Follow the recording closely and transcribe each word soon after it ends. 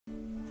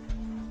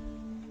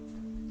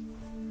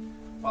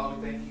Father,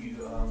 we thank you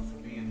for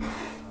being here,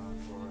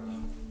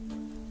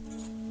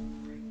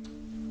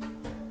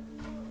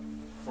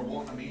 for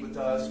wanting to meet with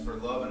us, for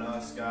loving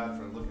us, God,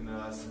 for looking at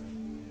us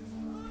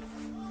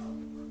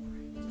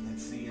and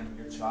seeing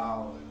your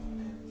child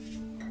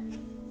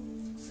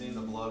and seeing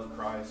the blood of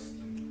Christ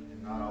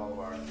and not all of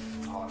our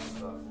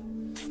stuff.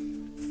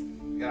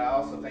 God, I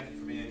also thank you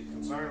for being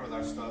concerned with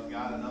our stuff,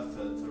 God, enough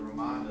to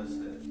remind us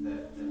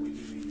that we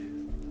do need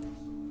to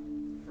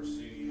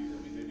pursue you,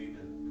 that we do need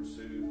to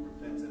pursue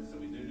repentance, that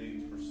we do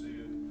need to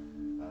pursue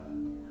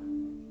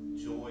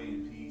joy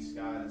and peace,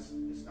 God.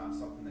 It's not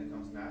something that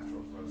comes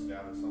natural for us,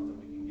 God. It's something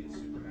we can get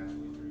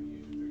supernaturally through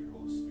you, through your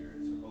Holy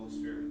Spirit. So, Holy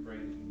Spirit, we pray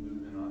that you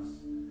move in us,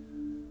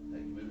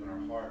 that you move in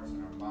our hearts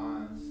and our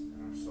minds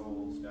and our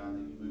souls, God,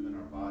 that you move in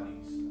our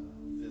bodies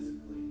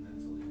physically,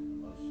 mentally,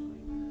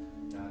 emotionally,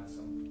 God,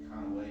 some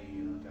kind of way,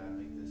 God,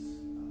 make this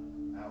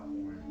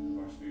outpouring of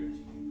our spirit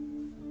to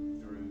you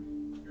through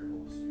your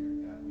Holy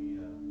Spirit, God.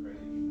 We pray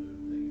that you move,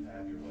 that you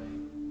have your way.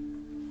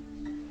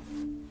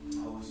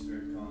 Holy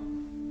Spirit,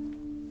 come.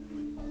 Do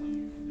what only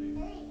you can do.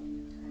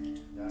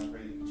 God, I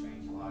pray that you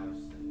change lives,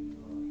 that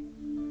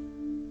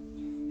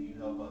you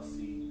help us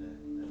see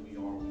that we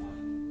are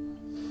one,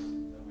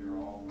 that we are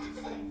all in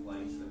the same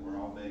place, that we're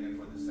all begging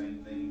for the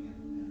same thing,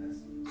 and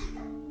that's,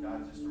 God,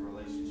 just a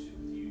relationship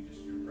with you,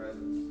 just your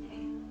presence,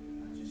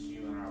 just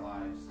you in our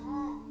lives.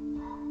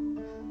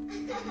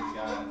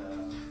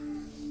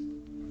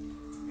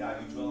 God,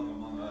 you dwelling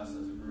among us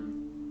as a group,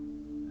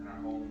 in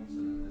our homes and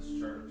in this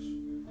church,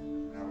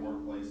 in our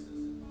workplaces,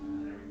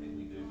 and everything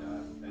we do,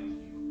 God. We thank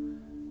you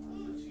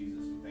for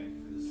Jesus. We thank you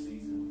for this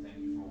season. We thank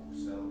you for what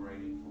we're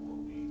celebrating, for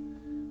what we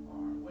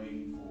are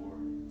waiting for,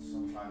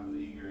 some kind of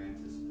eager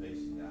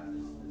anticipation, God.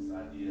 This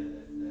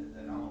idea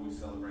that not only we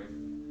celebrate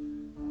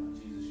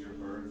Jesus, your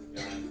birth,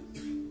 God,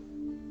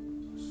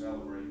 we're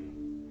celebrating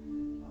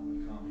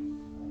the coming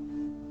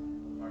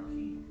of our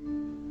King,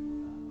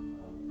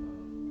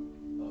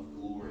 of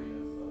glory,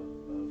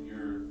 of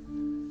your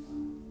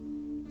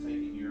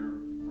taking your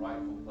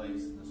rightful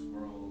place in this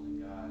world, and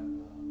God,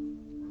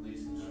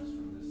 releasing us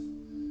from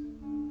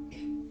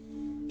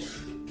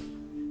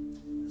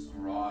this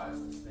mirage,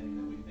 this thing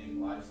that we think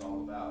life's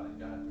all about, and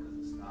God, because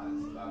it's not.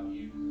 It's about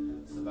you.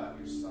 It's about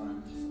your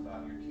Son. It's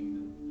about your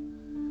kingdom.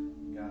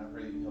 And God, I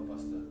pray that you help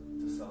us to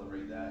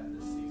celebrate that in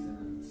this season,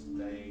 and this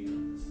day,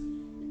 and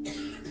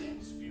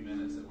these few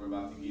minutes that we're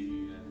about to give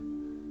you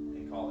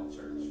and call it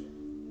church.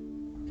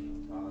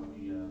 Father,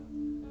 we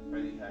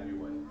pray that you have your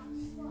way.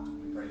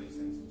 We pray these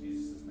things in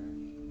Jesus' name.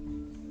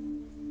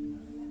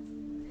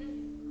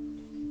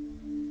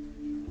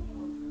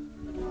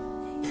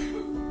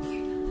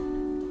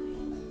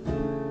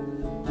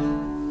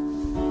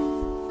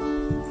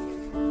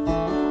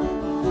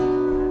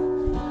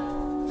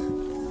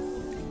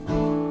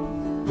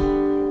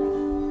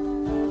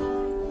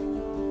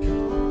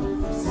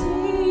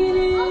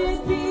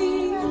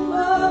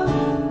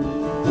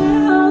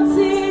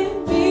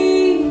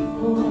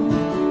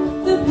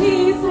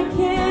 Peace I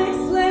can't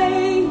explain.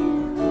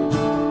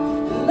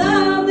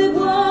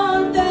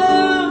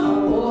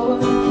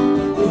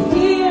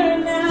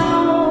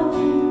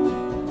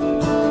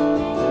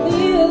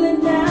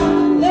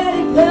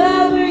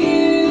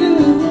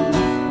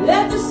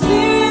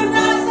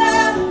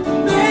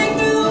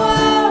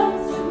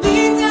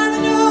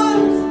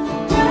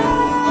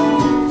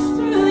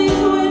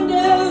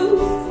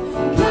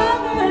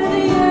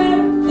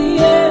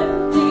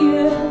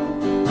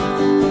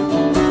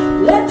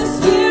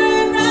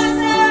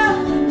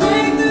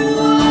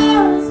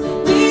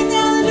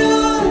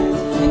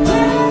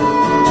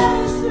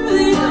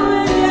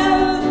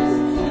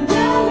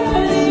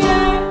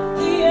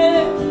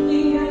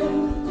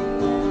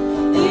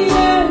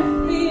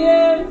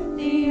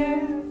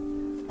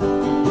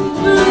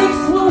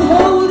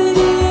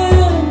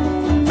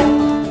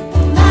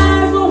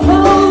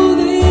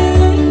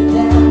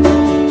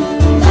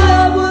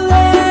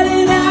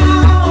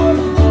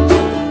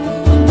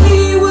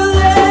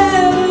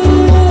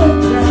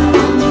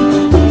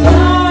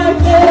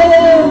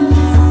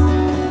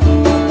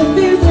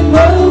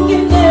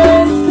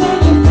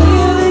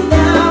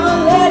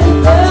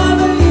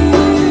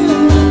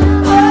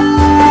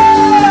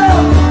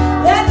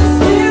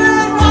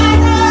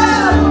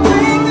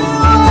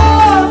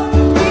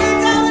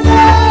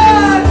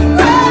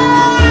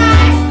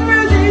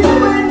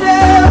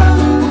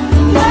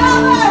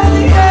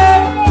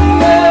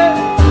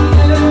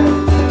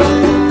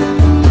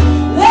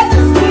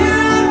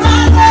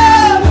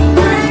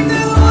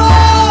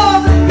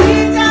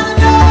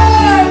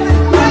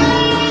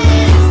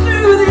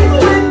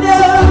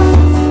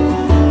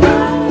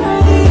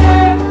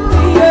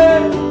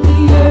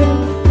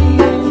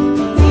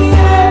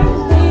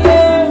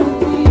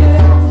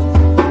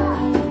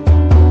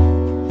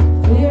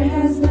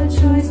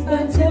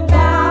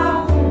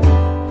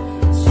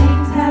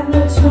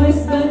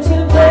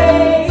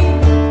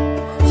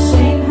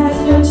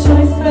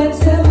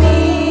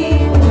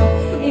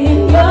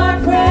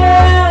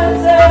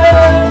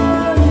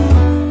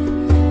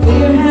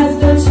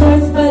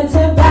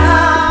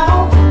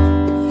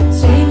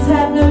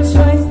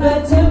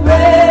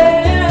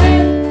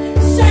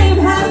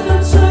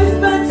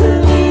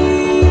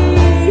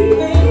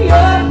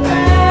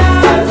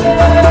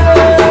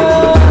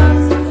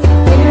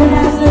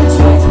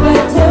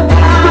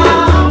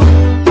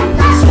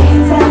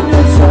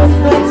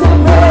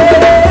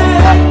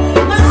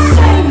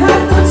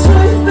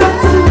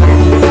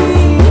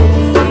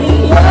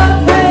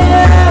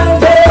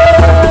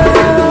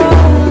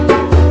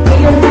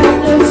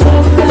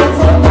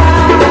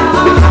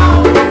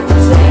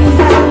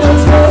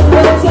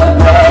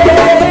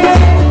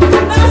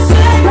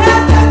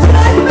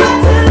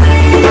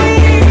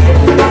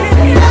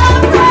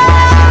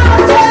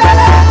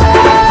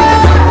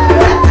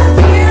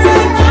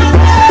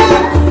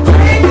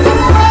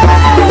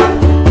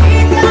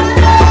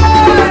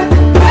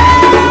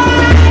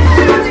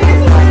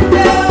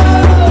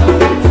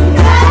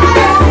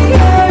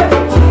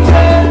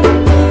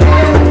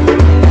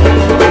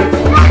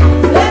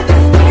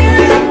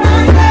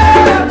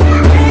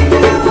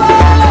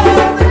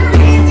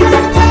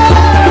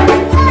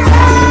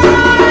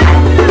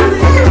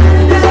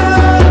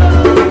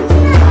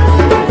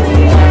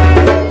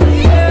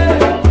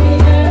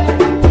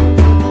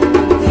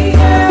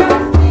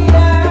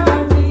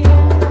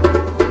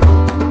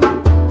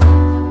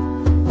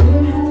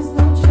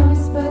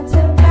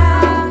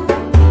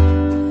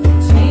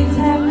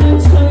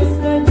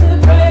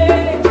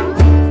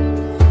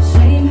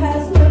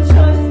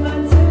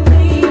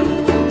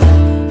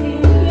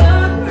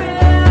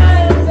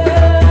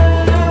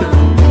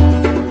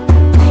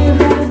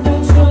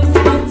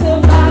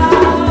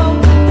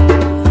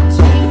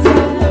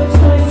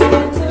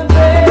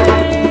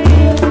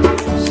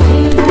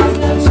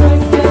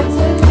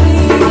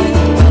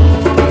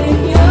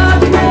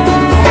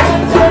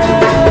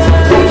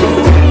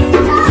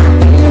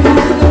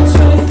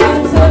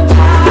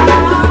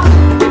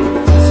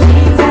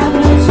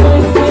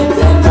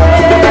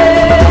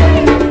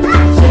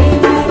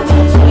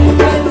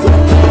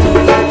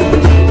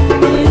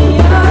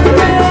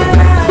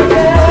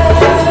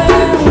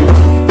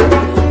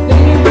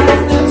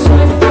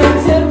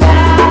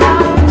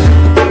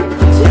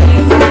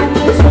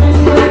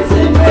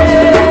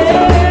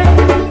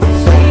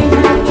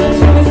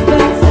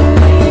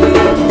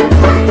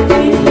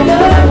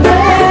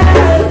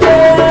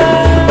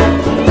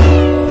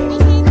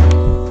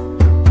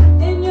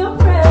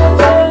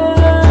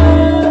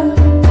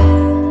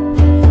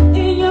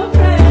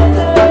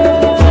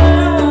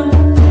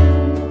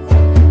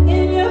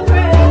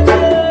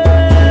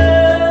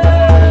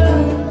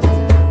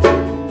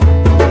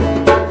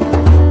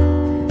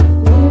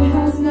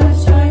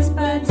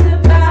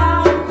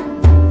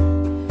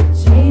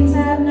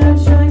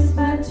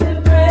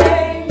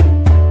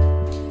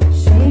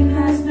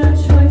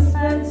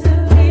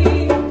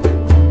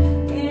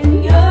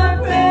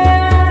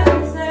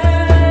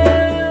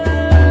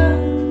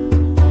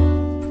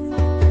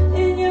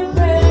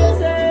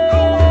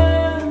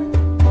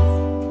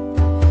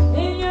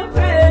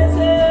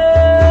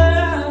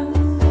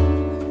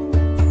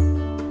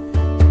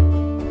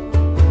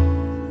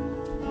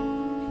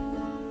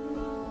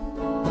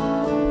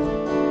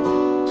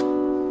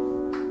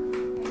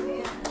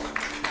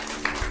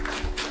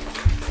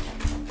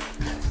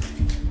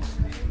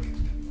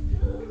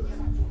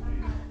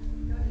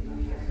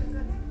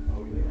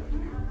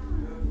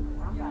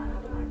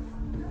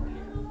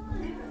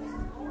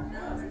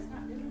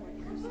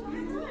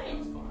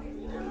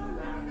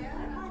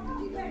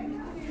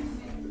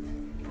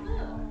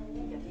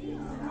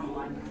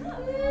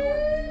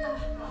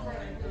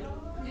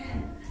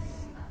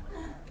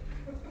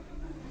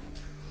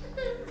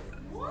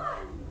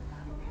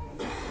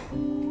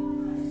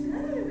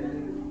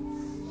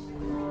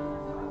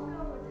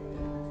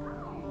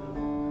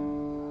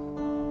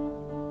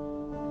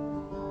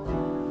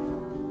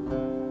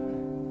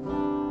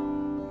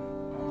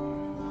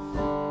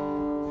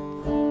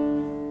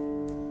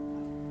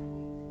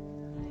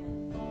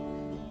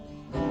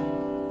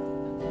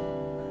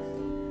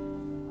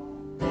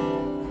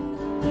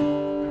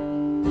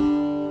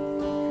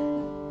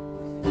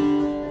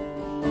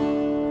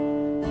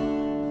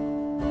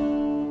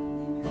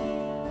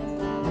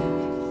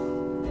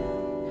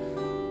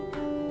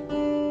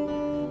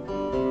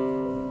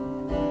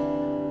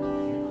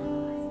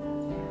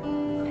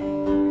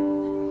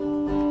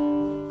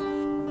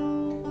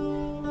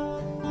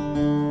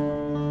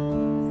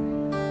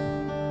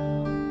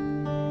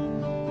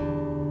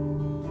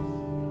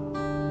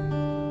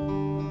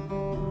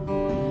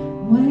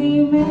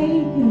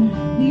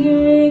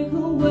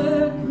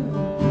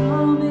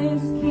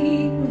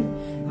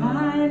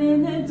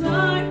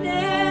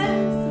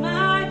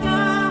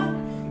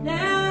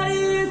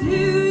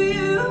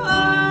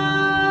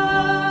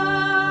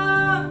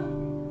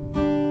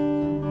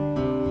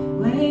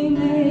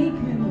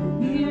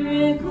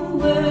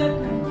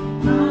 Miracle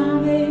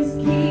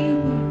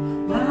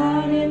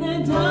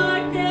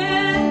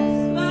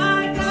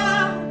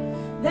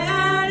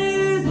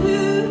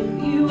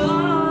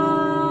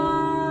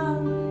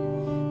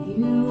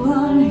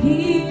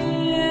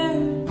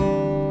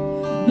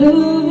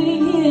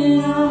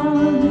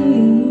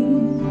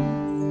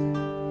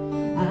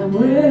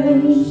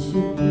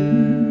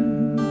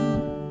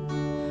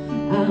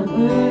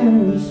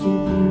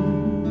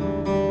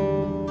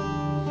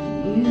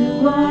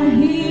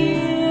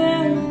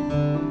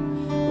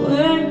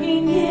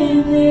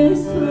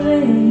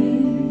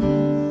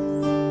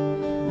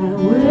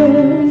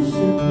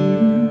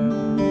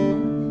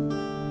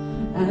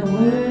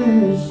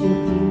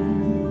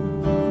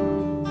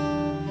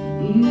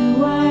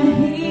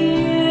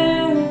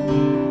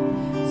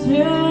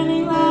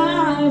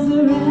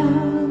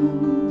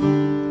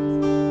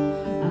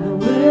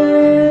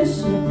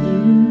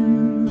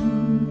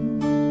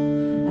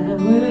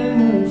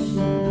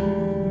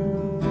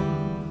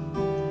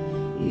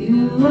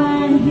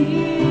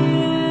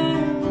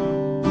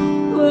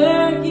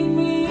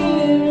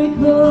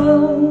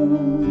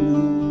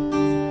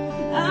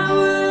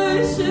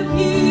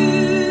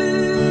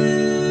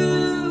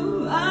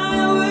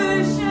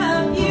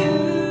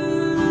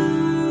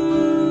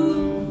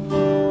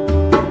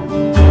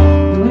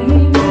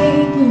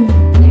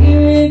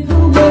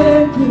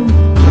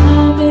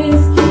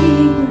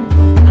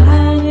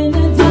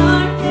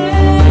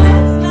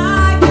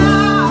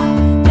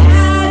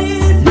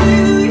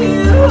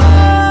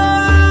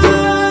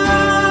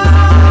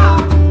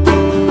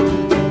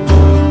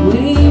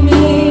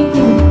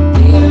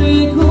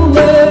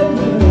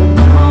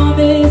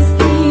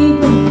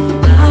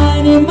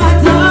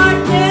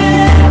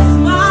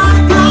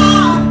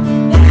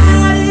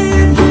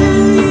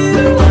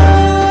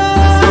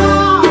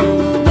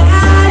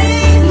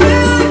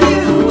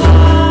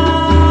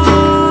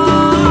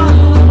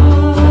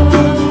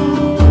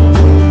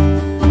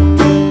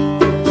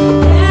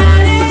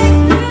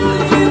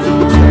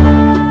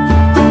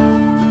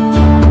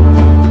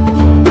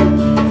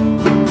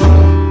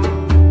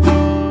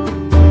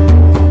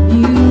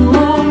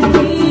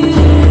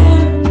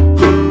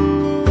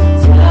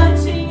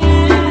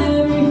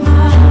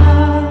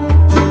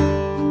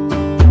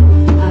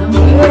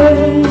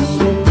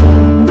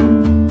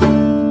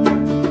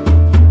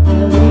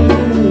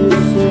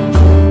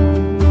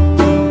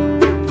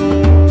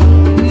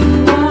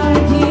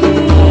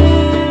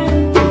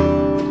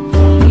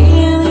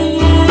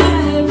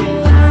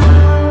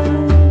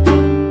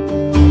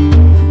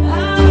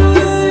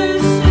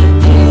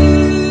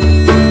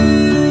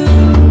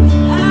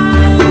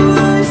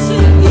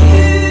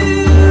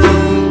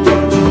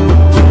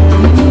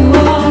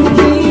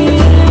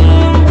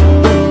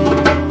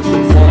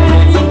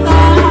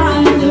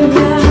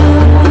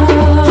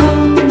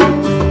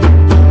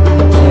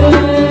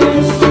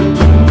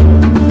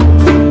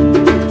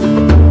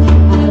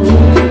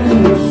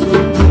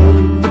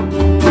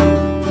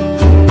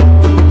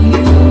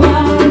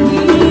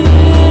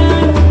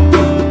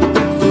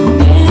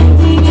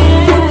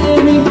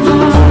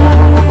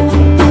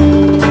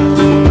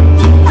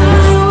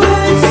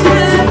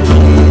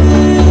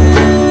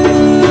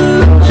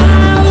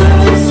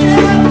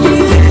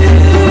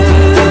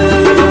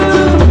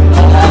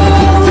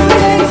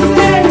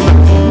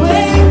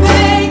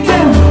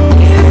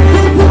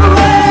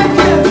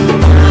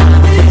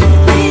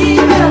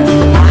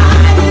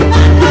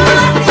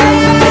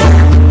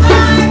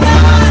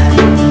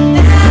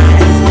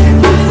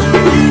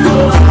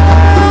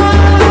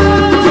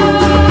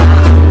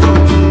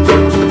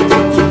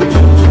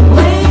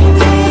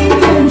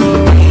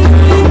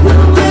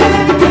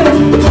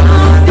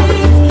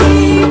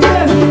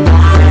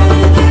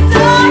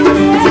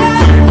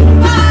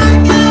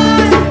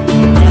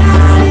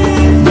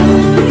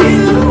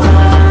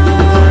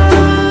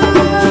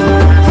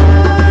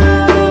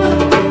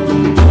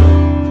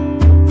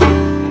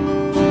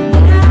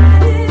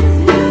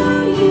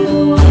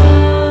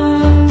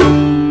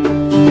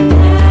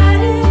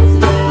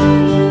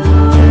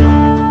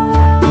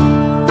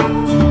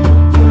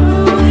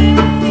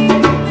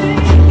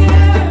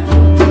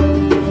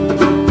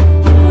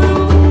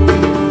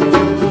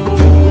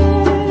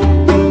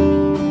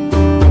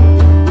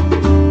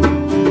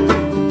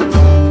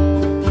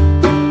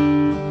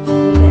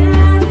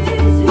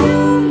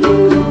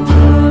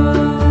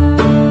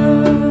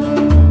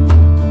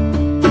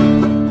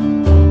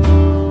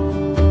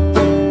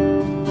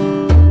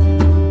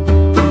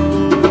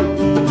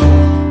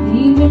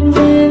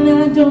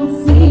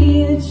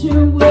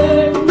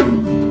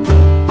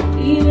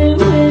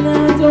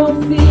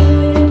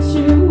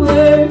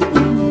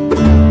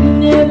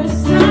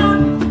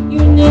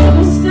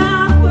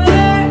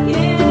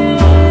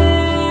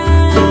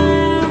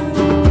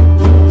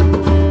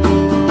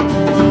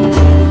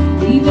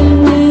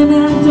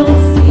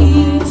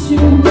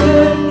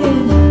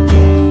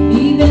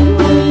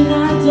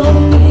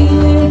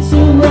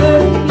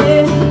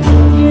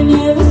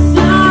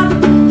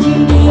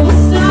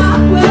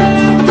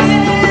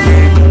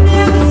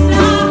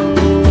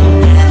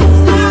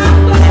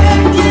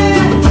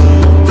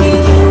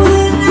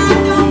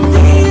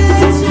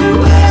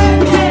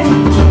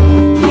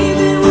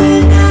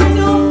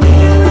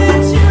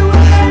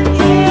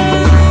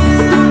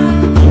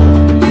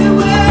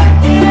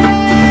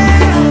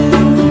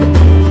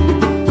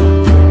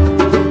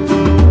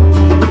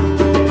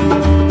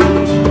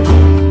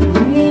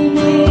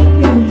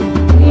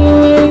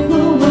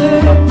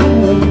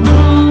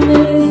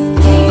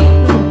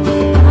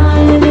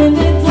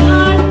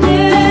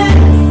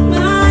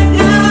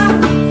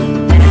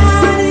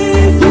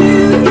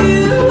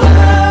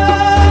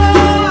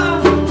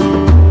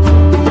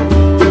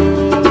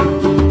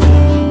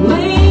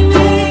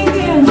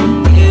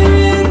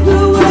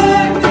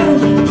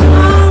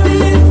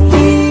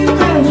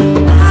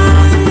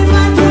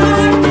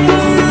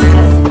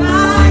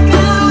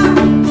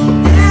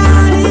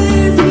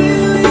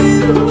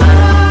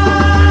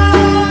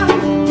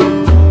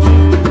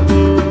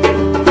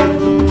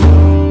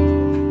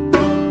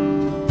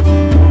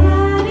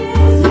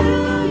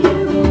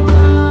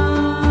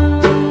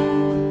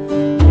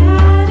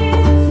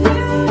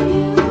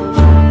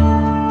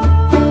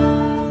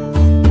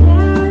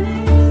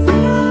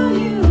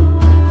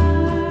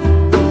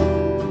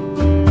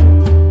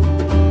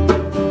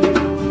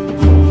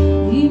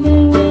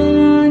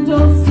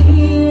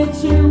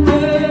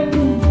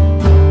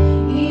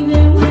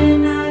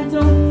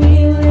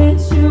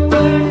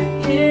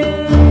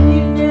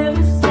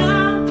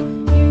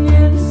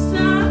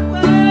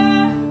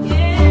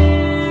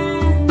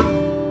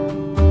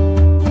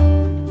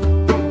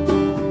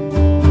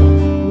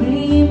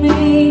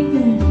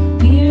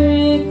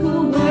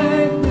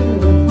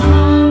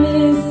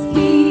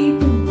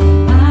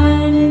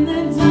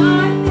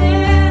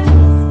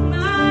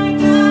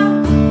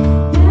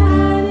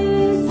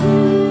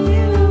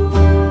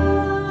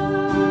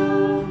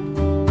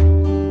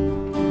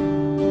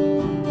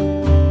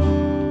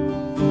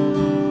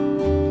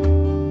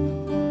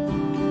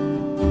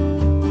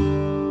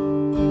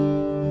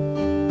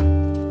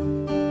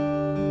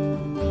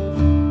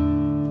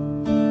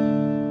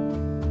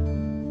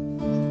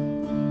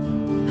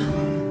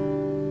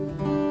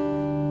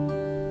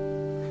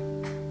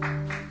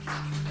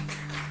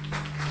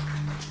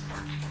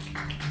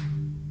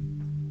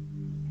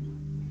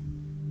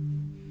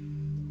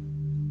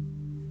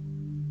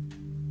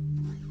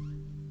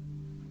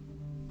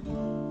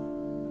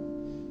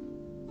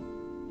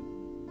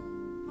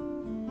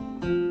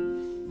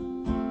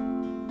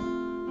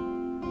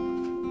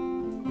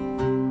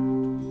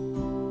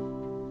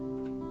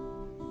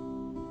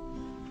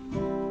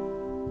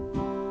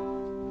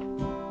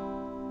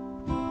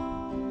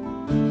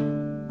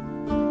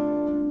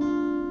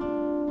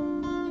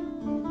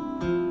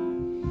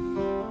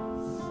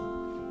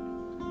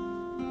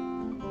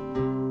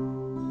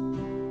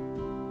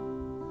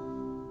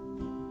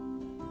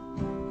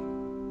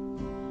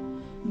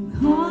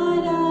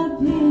caught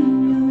up in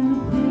your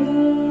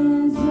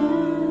presence.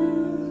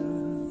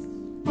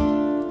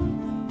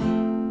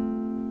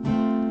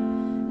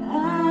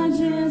 I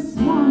just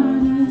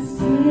wanna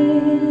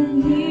sit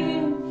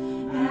here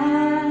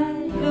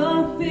at your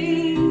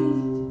feet.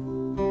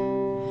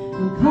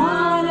 I'm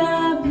caught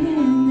up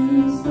in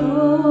this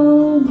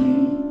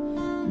holy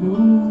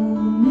moment.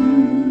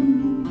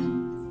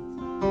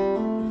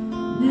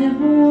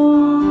 Never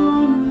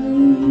wanna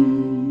leave.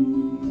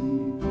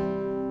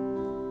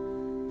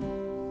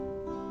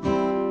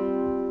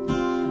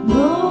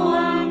 No,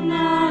 I'm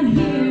not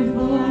here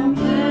for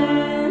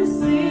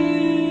blessings.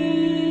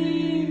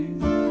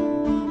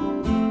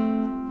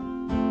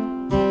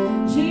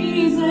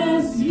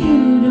 Jesus,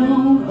 you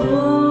don't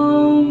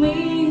owe me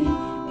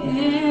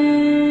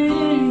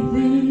anything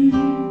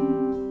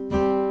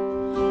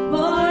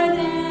more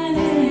than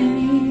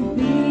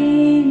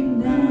anything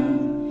that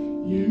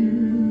you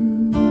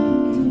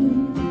can do.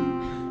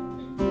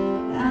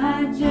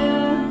 I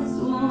just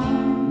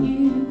want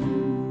you.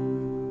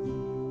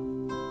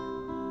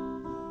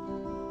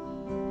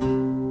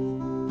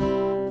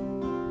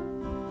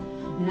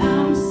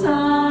 I'm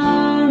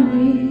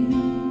sorry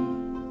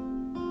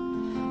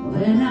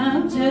when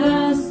I've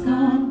just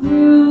gone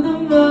through the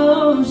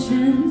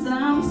motions.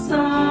 I'm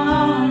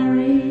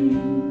sorry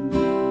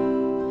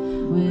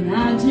when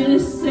I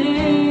just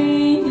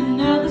sing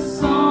another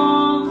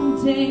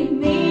song. Take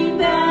me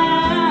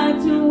back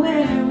to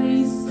where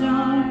we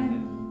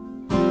started.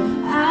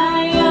 I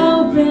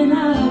open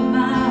up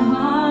my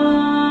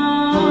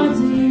heart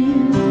to you.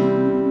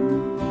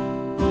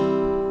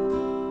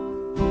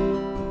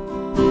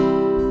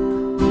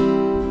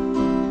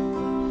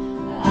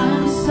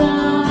 I'm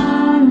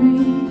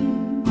sorry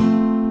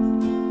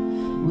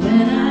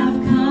when I've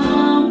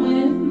come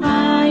with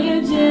my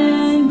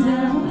agenda.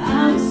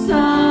 I'm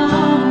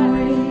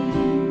sorry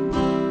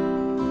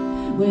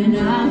when I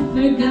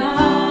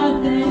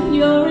forgot that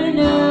you're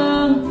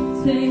enough.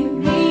 Take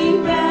me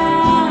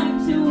back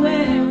to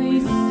where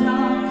we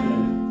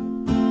started.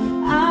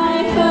 I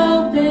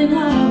open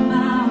up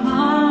my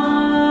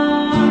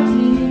heart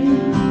to you.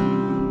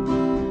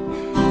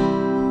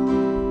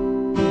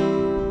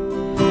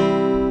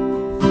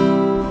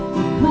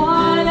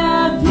 Caught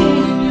up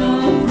in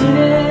your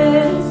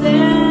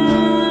presence.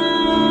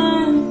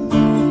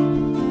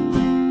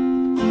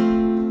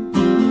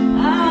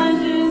 I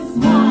just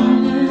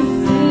wanna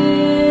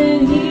sit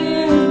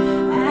here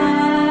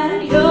at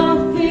your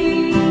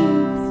feet.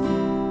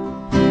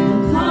 I'm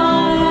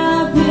caught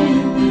up in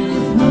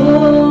this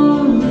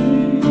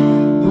holy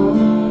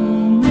moment.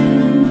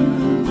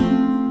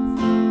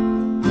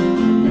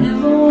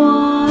 Never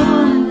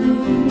wanna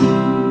leave.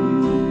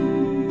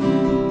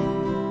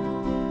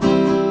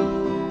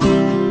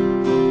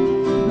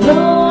 No,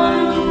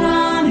 I'm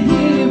not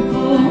here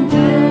for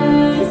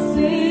blessings.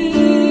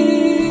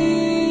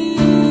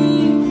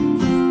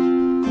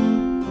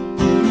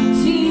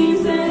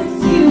 Jesus,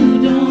 you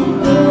don't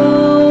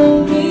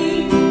owe me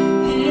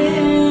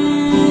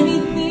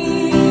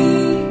anything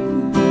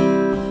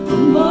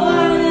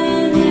more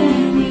than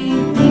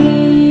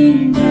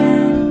anything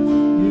that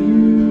you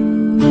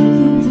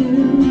can do.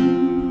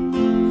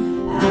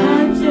 I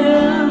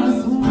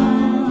just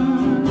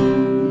want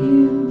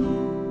you.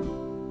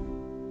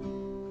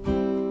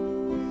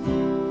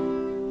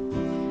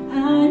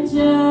 I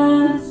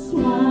just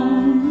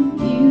want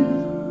you.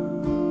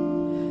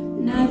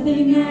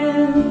 Nothing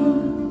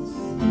else.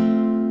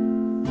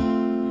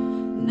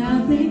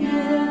 Nothing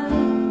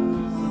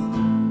else.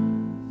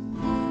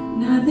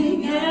 Nothing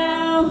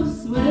else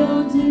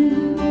will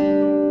do.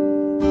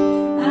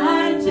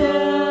 I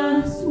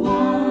just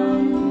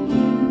want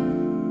you.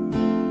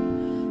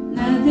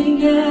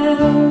 Nothing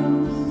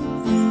else.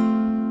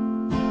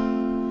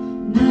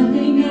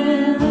 Nothing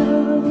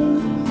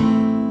else.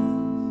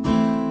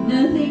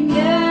 Nothing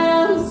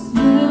else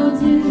will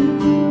do.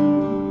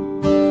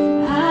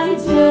 I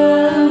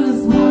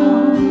just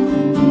want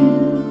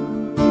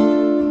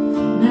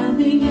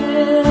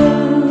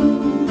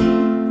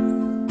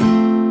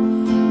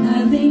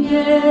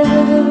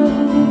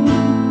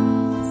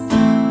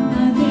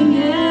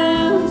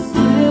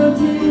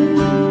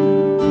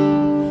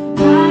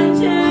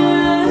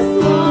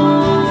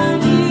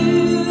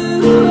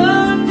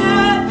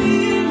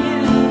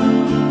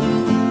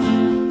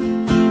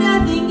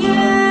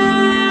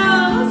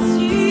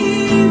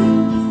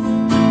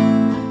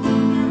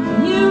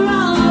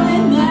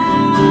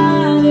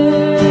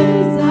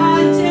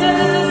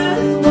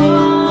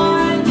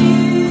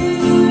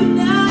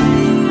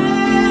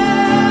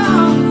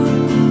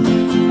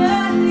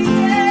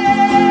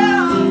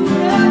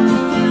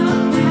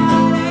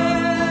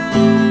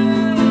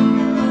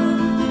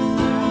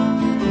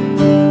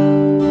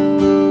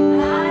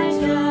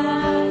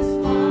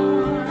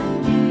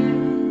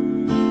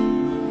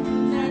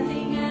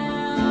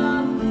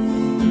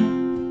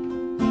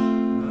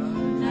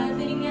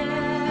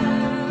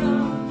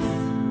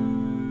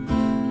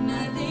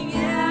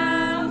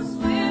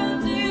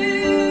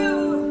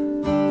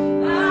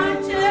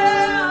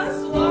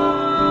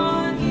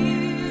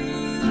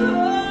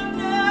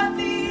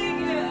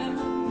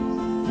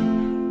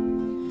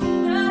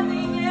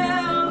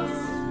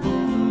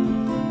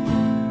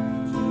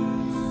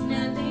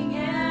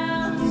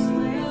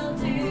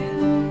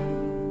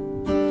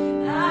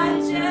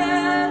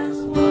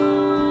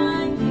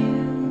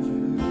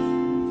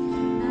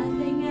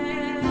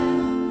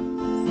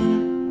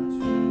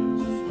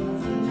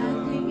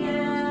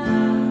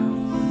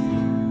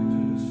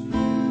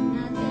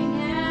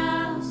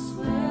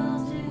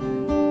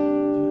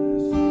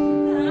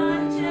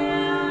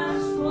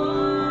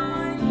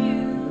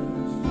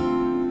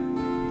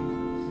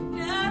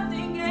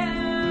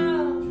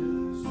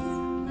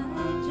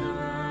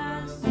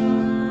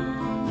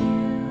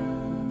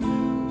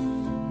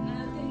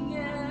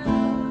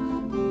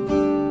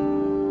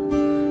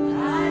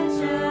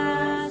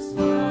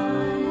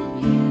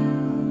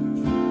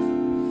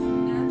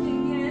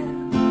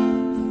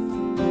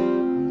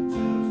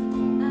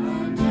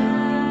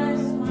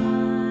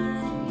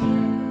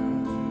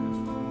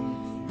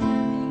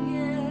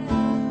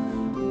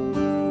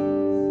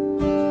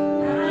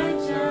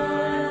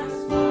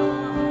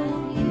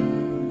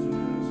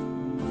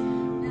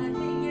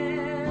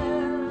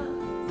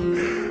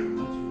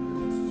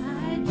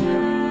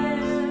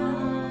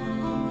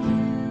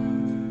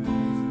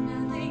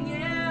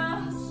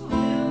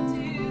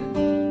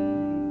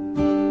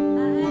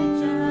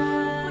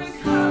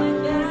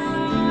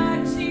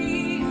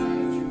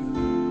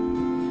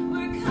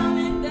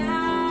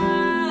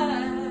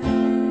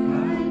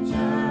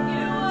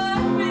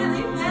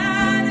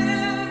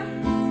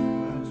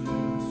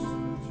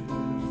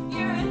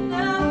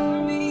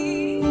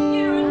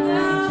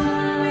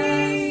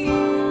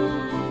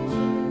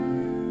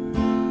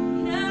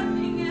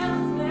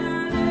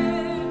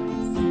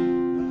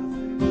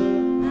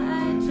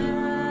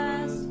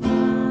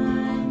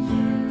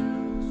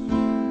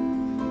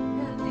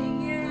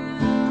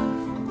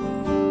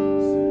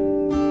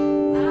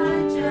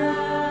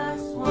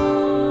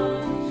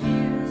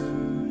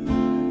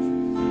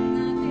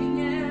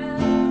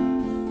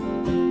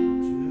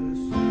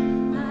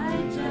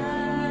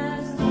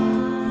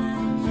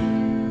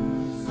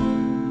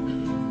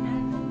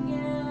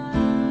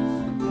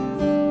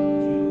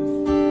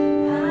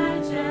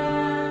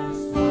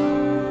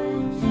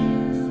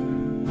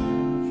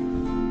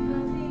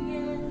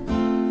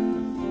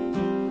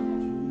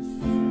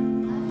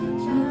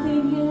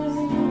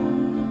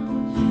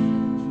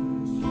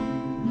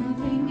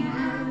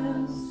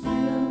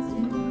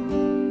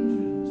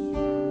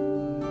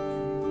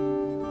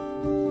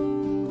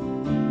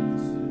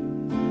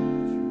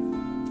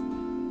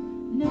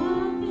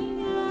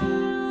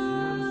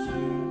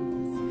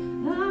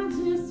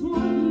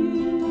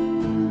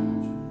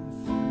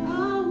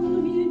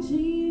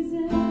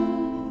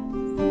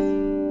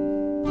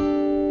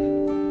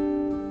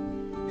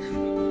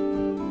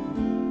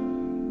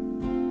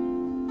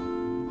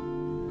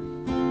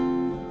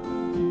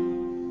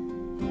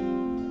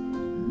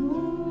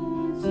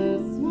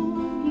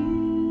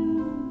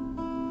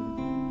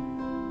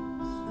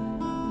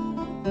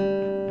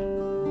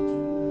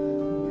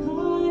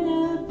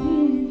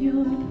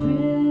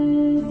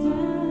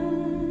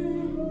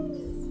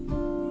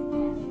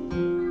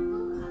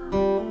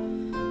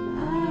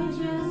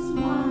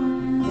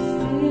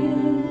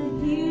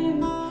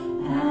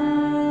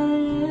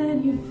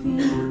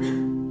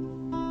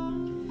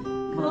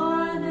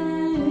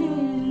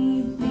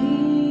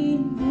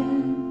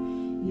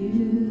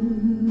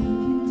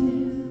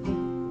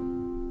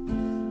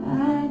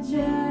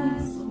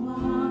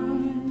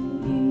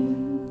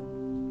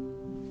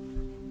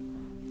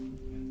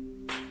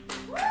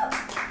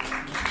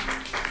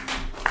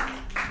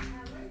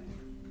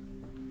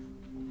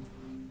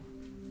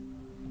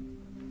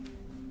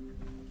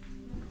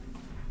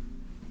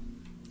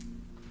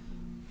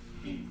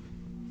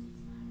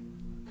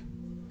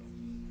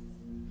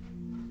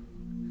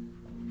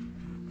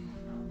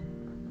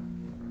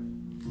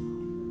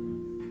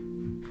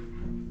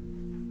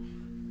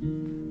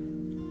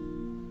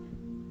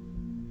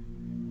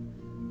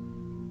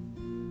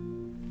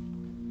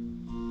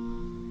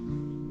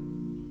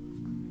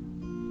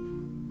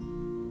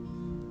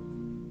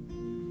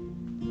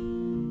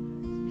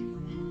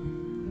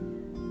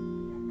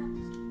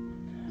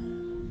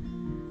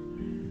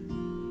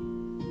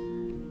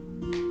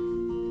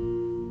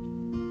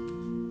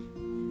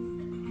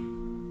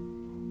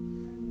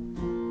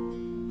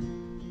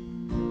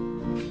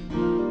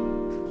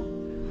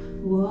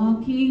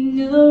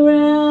walking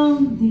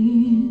around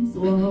these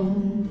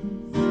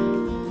walls.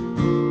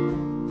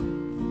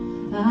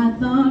 I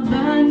thought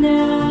by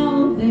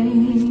now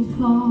they'd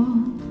fall,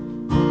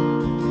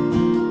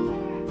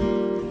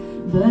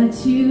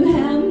 but you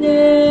have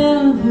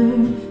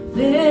never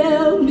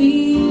failed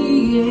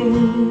me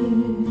yet.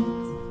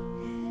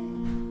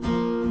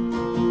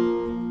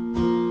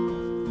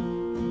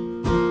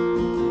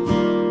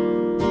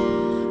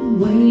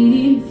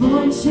 Waiting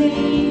for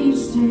change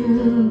to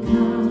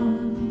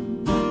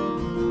come,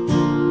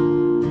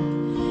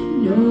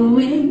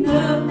 knowing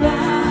the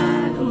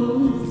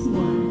battle's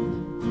won,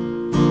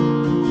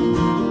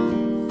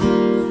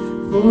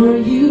 for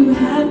you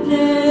have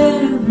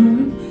never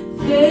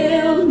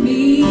failed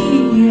me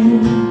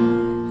yet.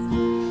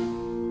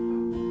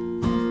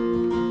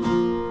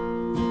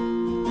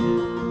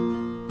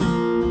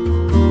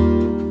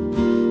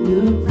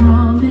 Your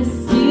promise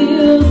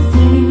still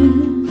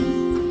stands.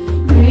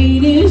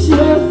 Great is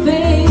your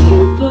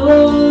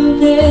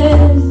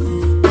faithfulness.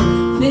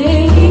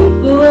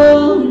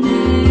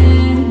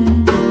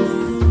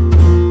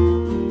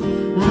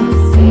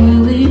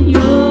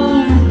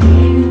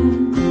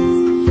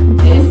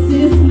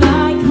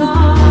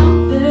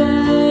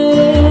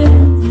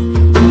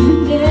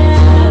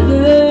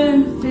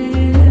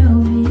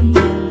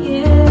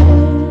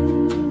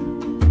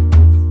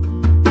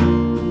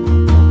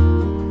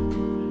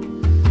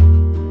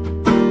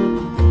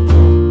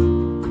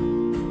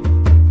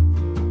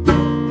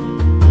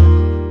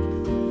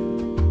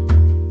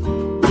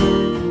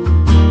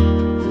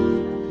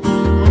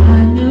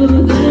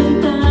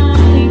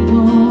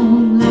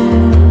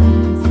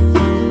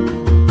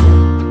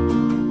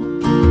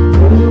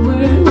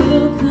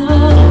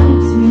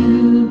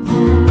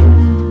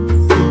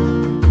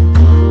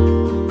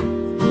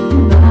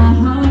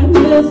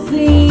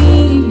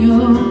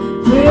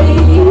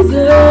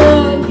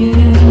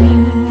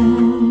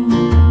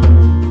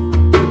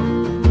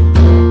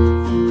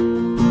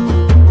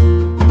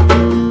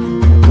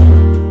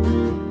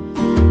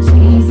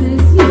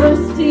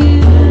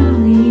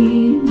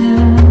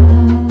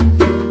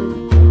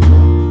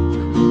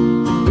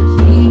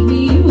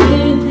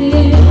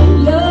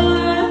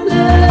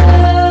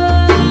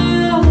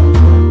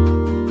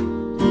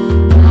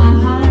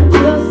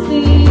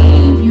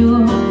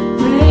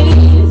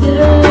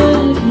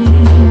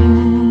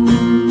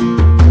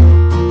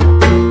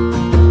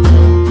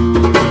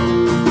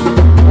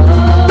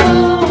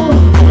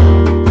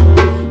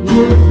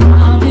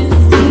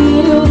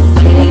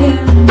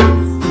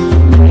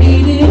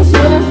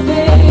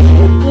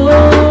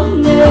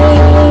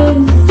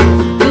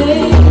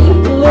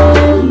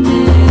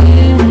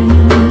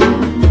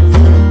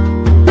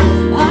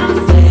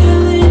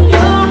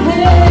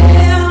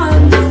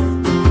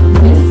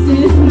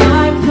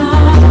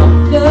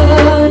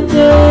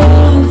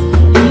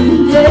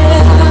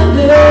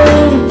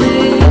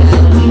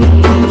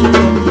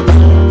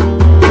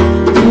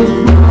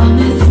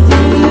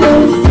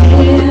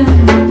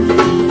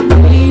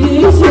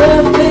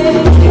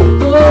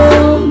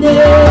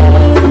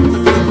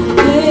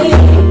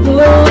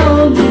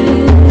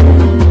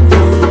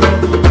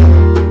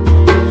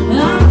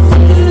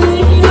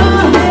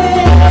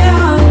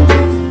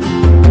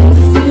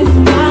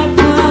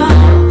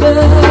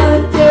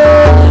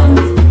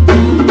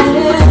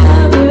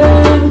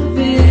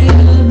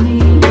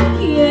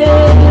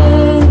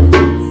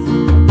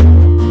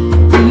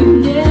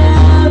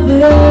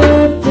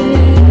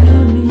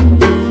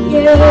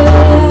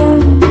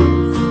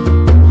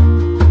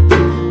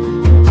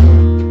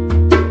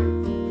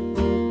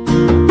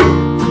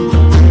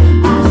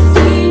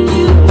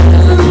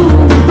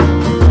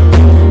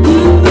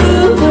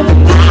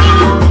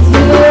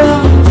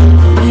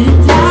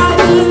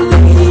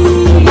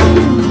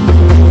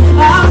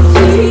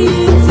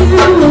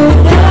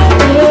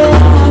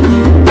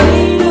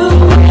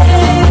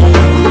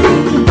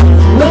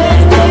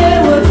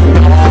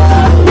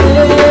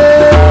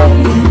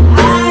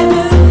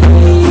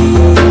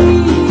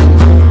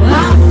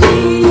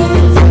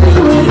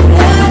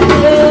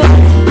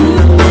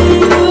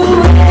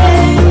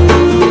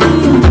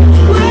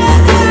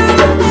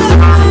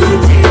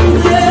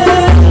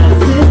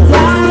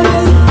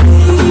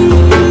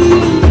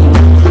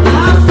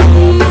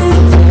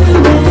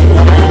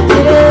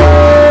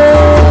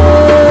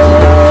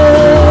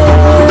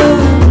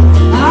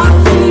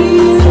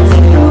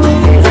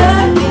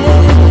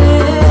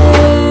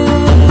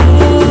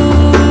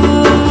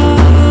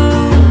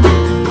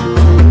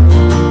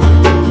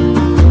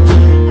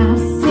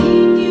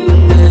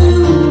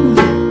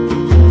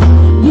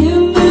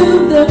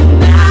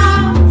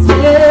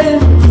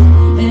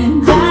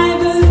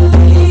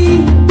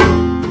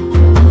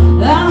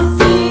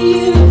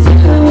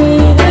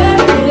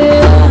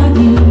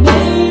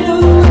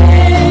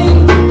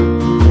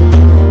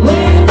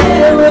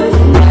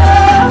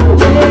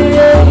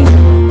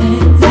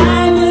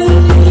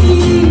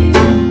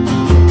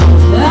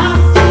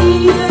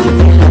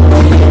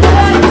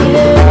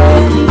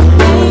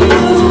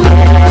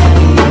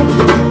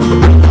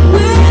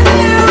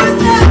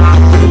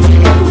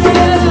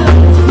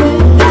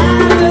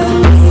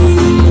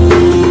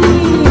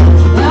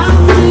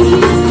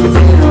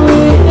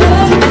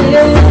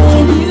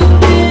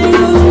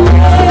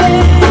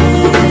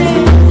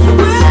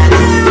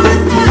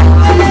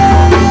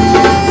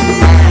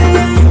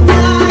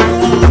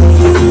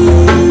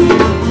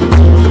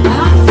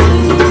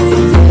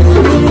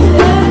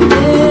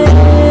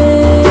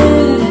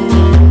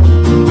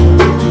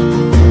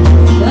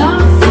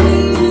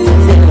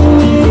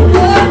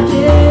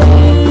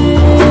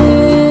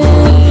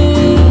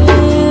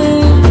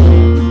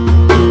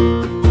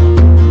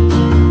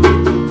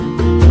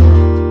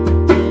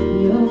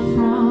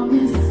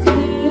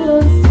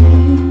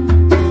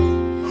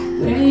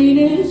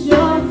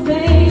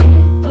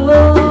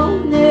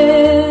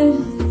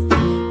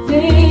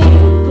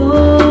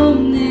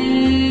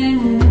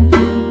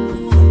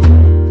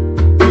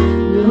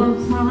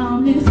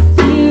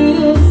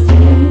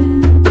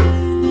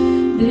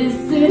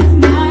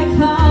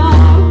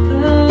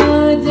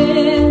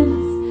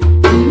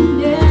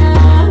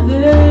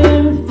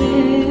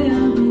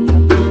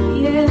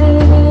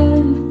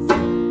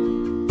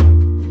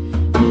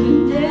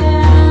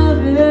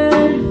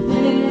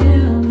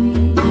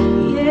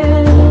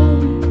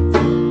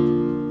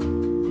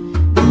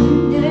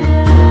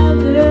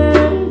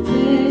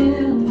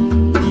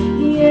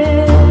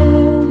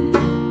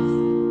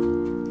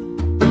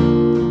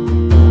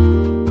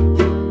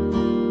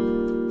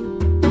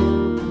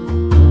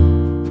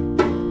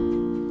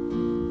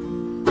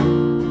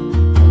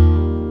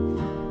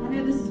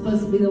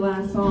 supposed to be the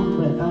last song,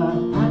 but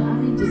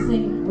I need to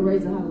sing a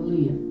Raise a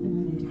Hallelujah, and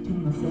I need to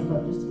tune myself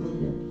up just a little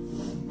bit.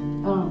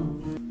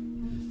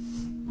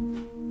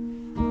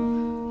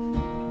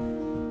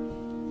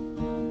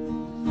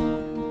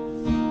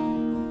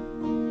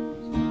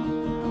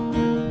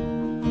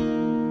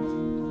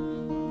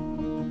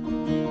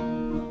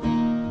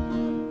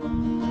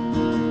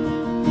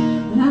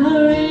 I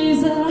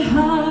raise a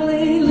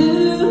hallelujah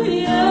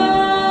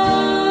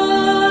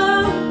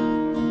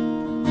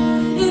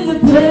in the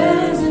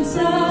presence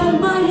of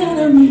my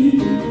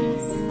enemies.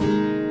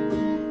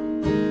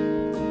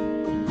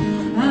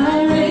 I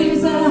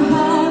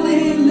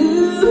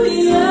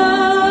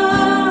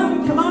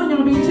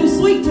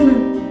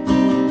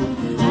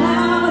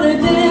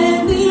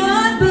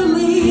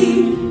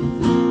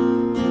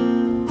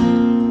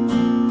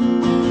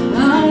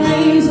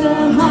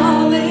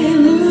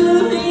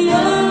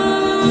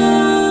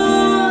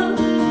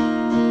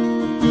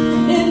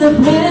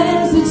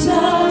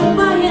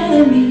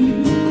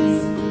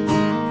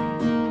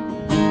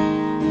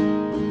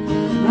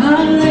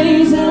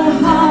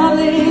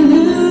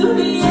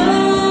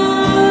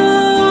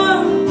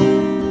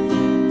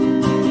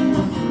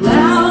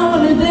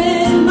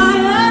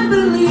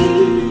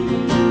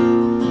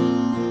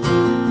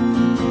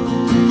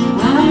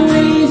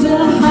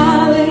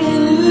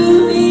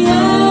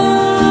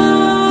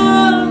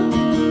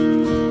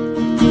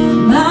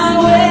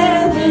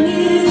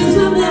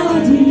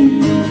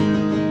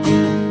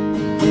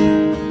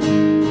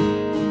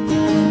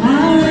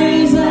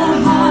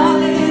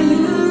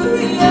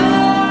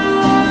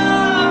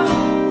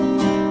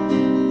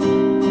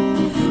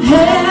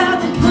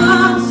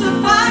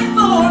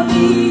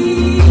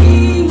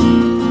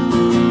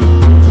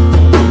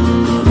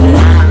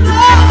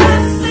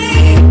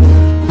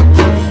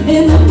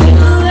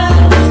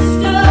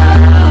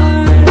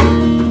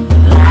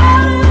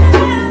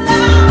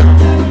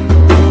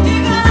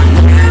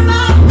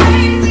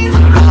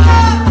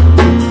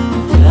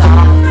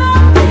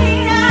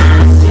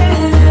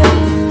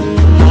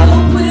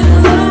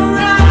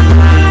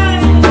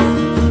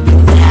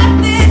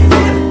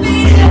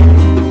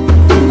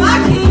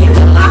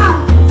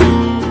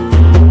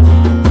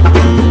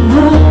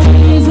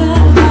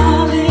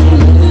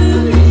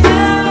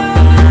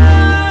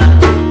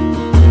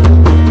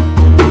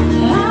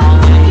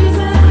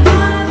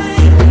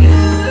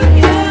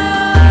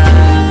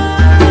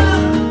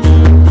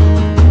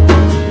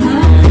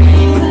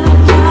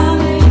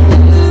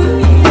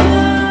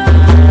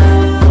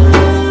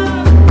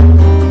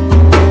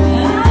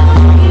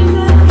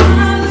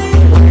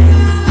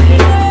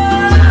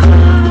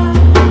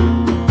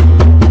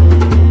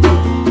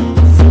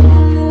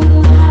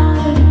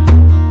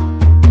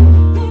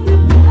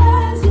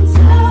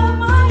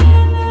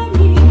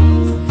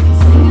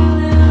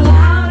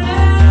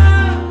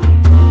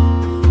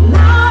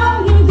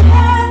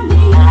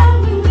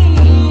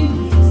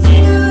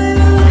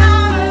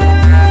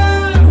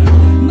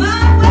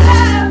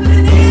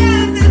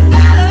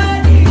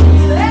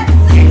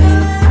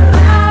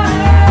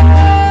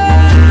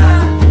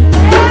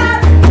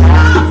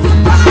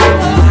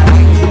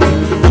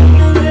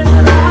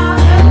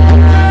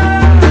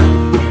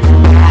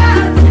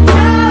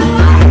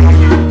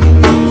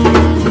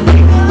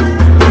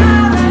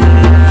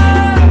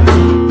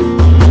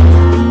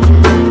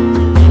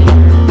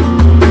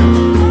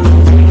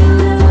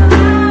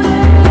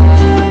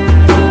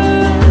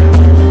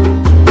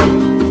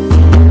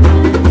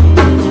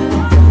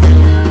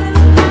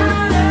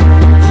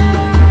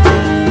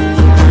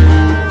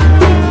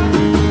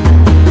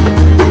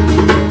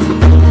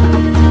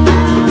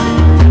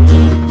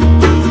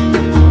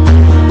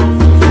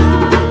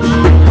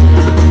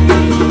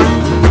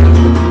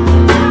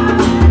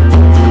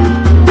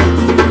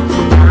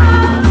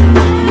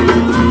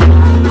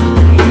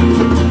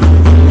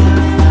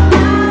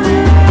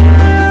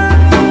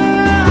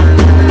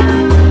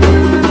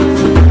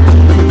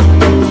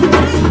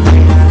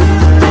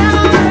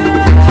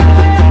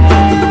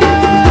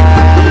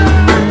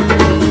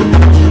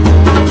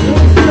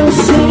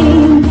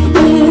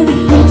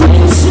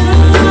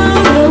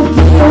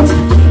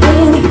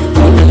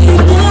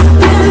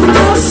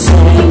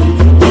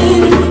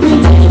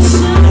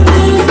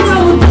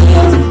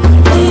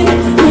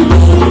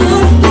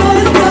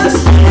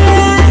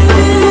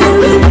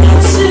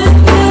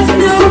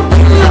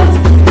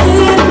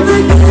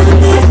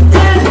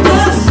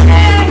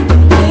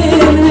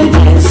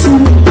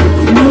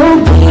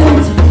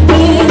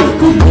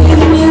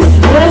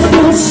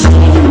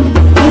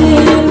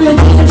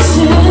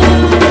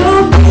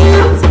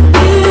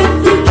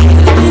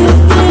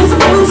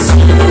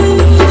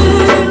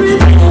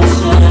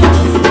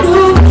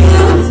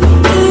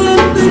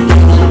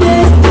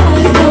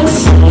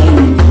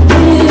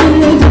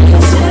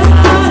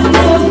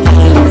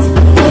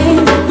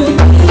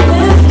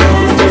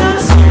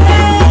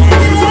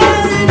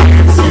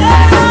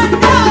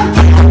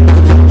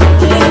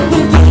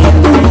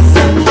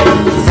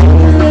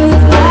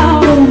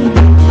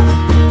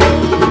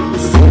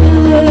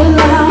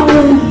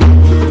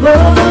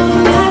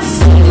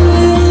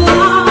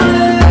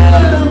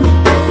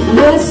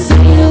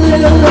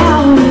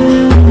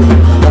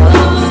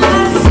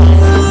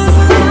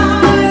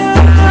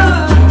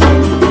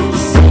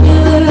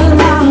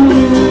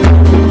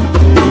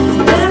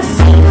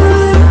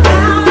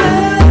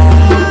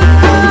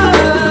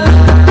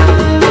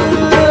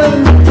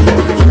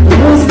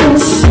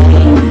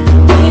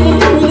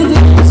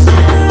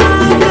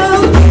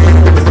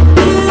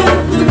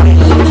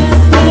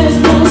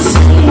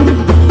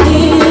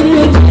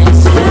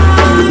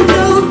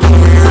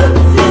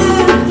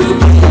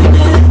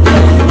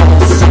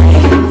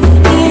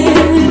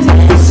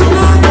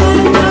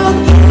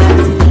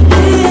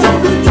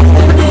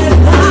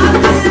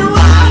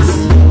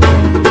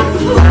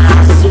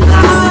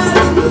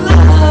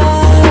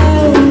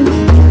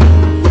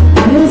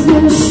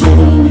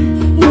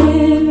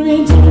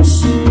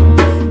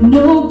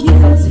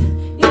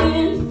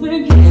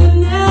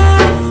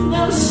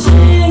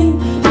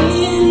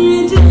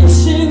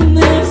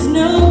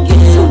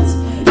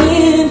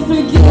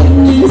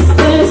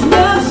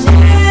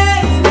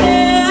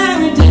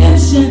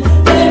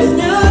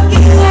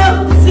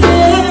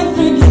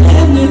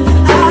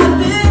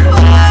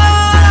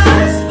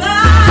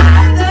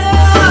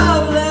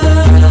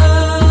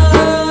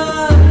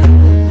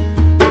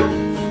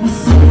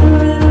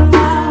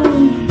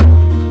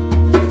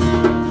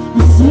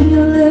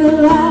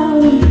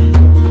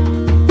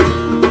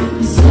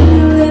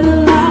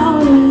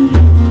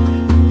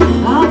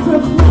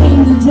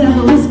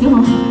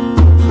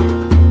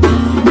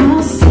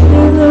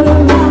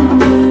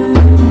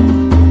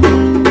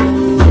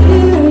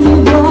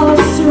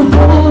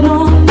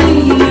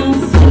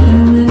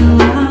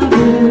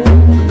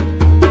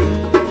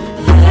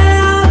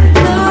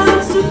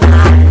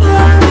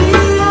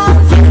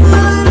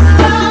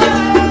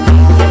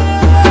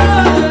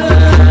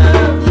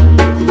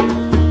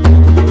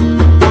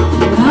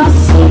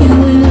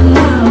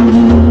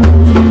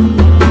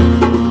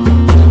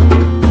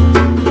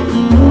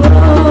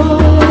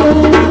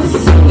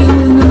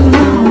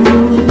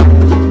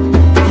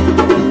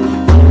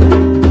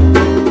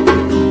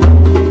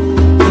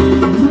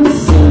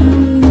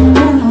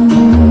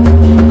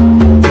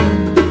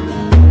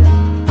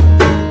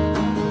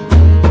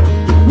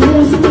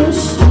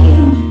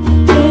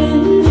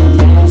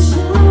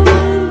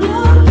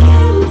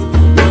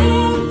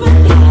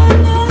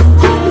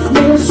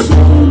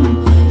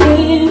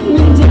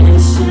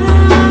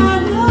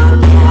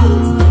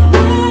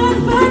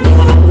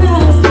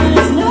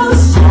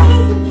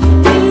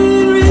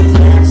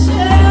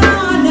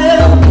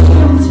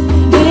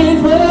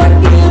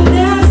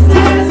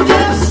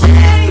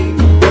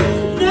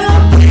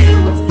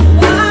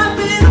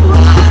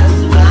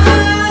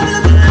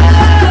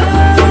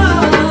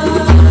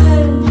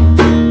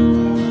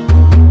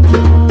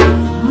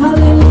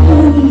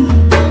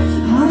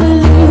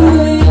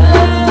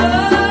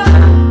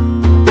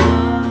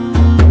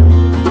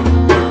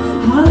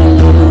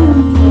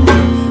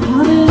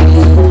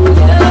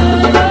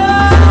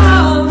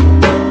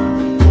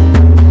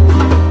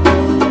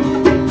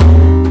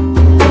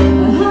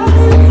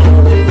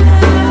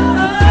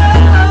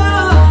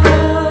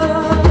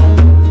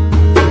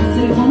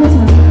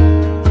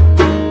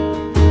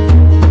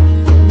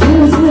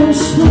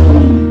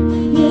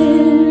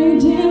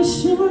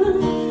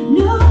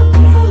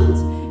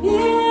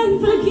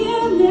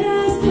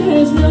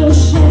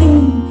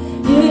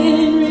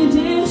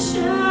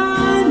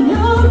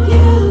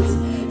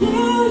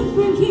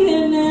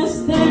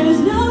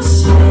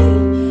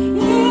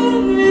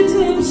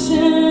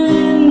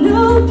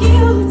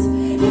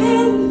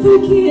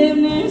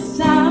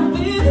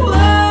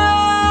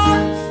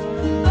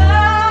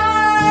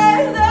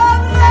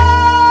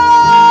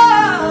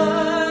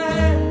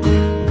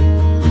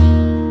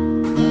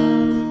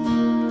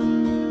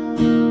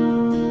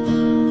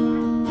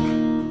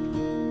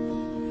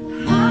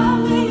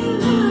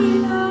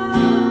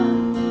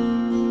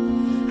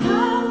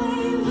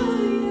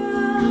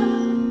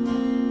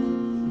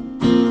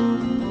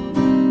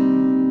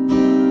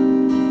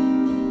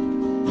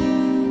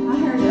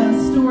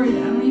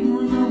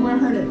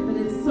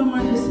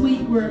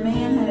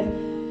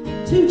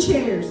 2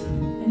 chairs.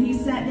 And he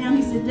sat down.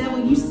 He said,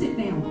 devil, you sit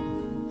down.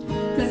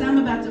 Because I'm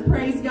about to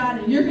praise God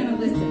and you're going to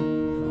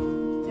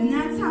listen. And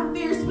that's how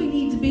fierce we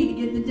need to be to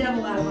get the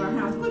devil out of our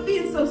house. Quit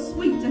being so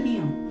sweet to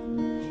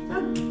him.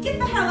 Now, get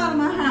the hell out of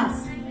my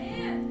house.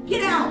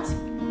 Get out.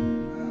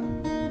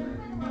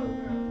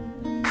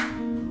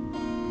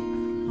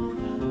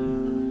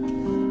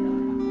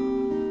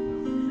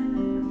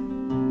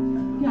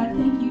 God,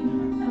 thank you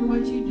for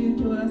what you do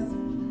to us,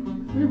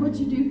 for what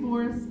you do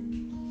for us.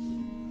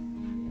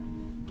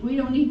 We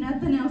don't need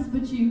nothing else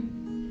but you.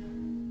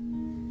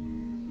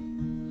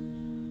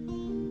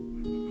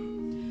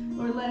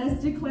 Lord, let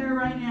us declare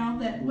right now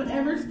that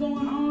whatever's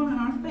going on in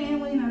our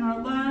family and in our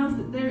lives,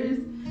 that there is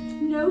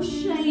no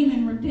shame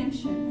in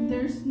redemption.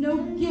 There's no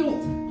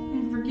guilt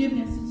in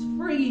forgiveness. It's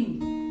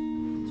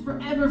freeing. It's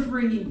forever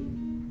freeing.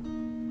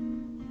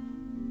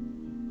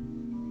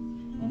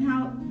 And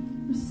how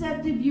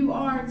receptive you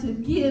are to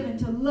give and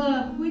to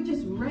love. We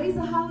just raise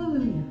a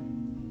hallelujah.